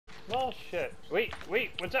Well, shit. Wait,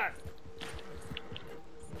 what's that?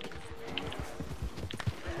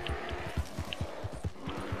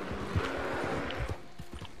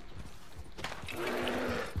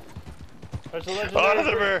 That's a legendary. Oh,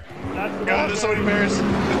 another bear! That's the God, there's so many bears!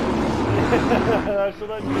 That's the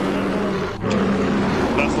legendary.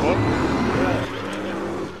 That's the one? Yeah.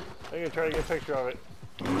 I'm gonna try to get a picture of it.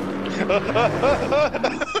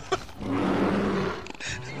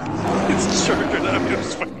 It's charging at me. I'm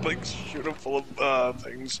just fucking like shoot him full of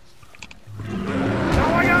things. Oh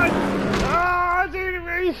my god! Ah, it's eating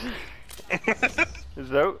me!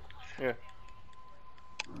 Is it out? Yeah.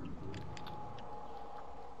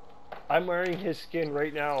 I'm wearing his skin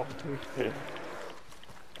right now.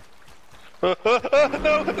 No,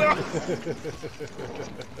 no!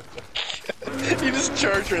 He just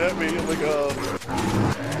charged right at me. I'm like, oh.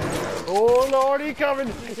 Oh lord, he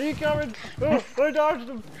coming! He coming! Oh, I dodged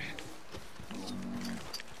him!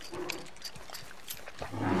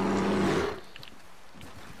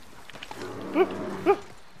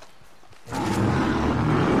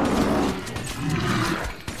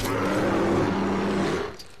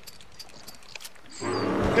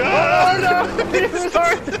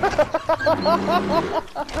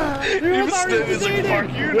 He was already He's like, fuck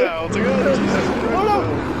you now. It's like, oh, Jesus. Oh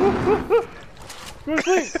no! Go to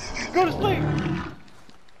sleep! Go to sleep!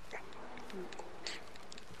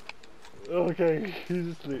 Okay, he's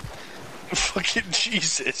asleep. Fucking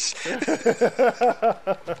Jesus.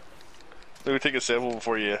 Let me take a sample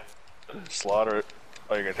before you slaughter it.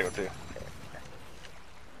 Oh, you're gonna take one too.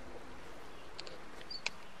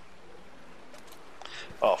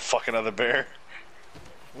 Oh, fuck, another bear.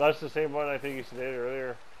 That's the same one I think you said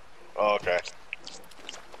earlier. Oh, okay.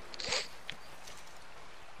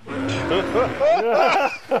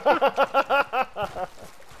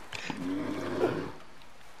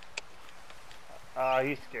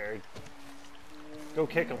 He's scared. Go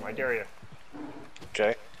kick him, I dare you.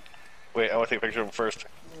 Okay. Wait, I want to take a picture of him first.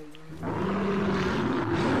 Yeah,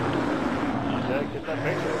 get that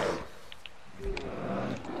picture.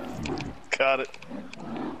 Got it.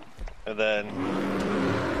 And then...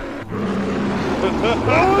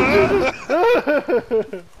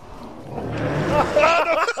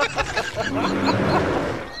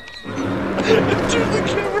 Turn the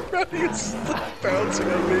camera around, he's bouncing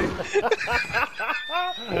on me.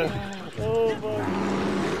 Oh my.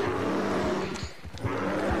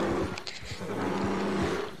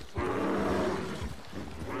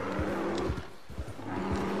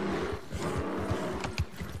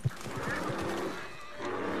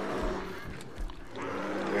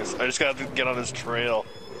 I just gotta get on his trail.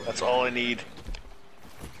 That's all I need.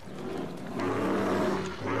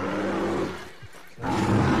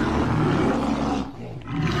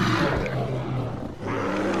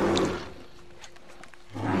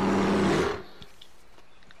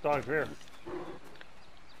 Don, come here.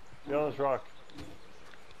 Get on this rock.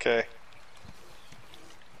 Okay.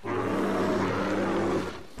 Oh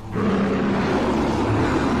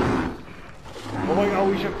my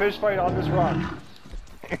god, we should fish fight on this rock.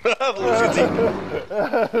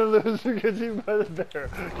 Loser gets eaten by the bear.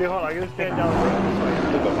 Okay, hold on, I'm gonna stand down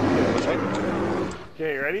this way.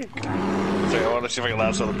 Okay, you ready? So I want to see if I can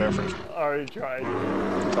lasso the bear first. Already tried.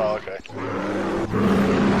 Oh, okay.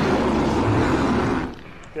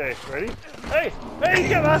 Okay, ready? Hey! Hey, you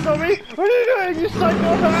can't lasso me! What are you doing, you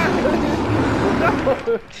psychopath?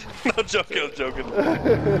 No! No, joking, I'm joking.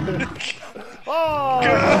 Oh,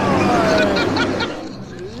 God.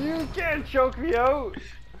 You can't choke me out!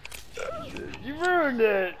 You ruined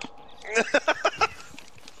it!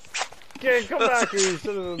 Okay, come back here, you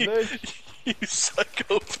son of a bitch! You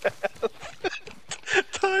psychopath!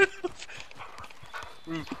 Time.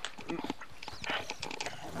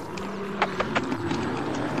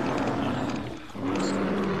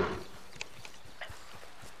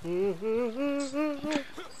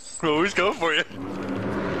 Oh, he's going for you.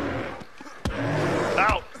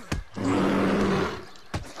 Ow!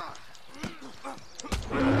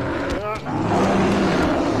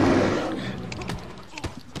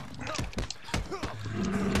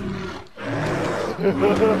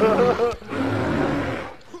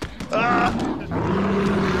 Ah!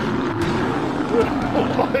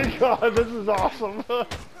 Oh my god, this is awesome!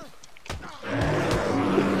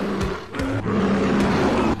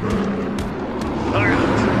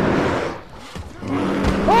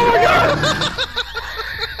 Oh my god!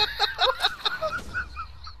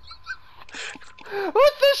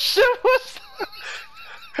 What the shit was that?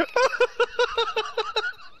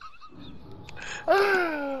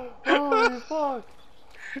 Holy fuck!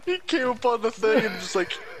 He came up on the thing and just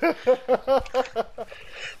like...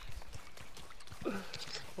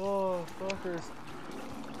 Oh. Motherfuckers.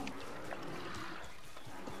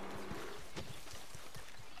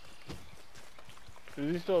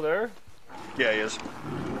 Is he still there? Yeah, he is. Is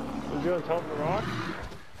he on top of the rock?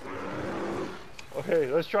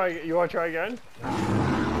 Okay, let's try. You want to try again?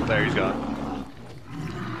 There, he's gone.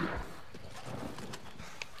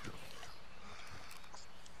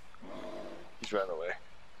 He's ran away.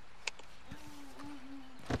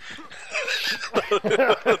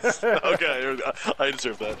 Okay, I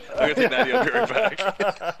deserve that. I'm gonna take 90 on your back.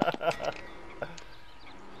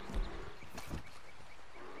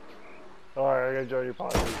 Alright, I'm gonna join your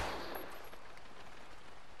party.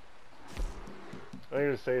 I'm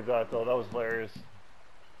gonna save that though, that was hilarious.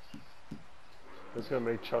 It's gonna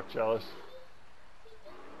make Chuck jealous.